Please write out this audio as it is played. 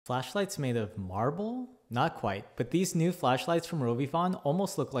Flashlights made of marble? Not quite, but these new flashlights from Rovivon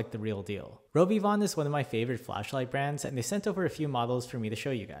almost look like the real deal. Rovivon is one of my favorite flashlight brands, and they sent over a few models for me to show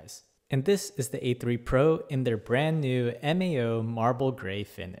you guys. And this is the A3 Pro in their brand new MAO marble gray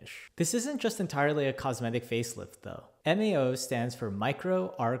finish. This isn't just entirely a cosmetic facelift though. MAO stands for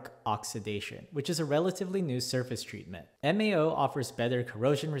Micro Arc Oxidation, which is a relatively new surface treatment. MAO offers better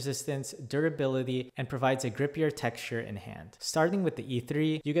corrosion resistance, durability, and provides a grippier texture in hand. Starting with the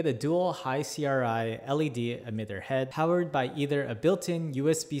E3, you get a dual high CRI LED emitter head powered by either a built-in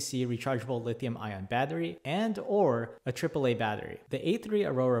USB-C rechargeable lithium-ion battery and or a AAA battery. The A3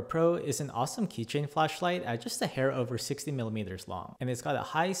 Aurora Pro is an awesome keychain flashlight at just a hair over 60mm long, and it's got a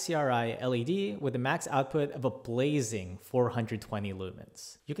high CRI LED with a max output of a blazing 420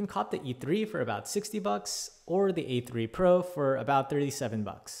 lumens. You can cop the E3 for about $60 or the A3 Pro for about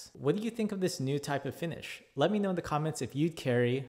 $37. What do you think of this new type of finish? Let me know in the comments if you'd carry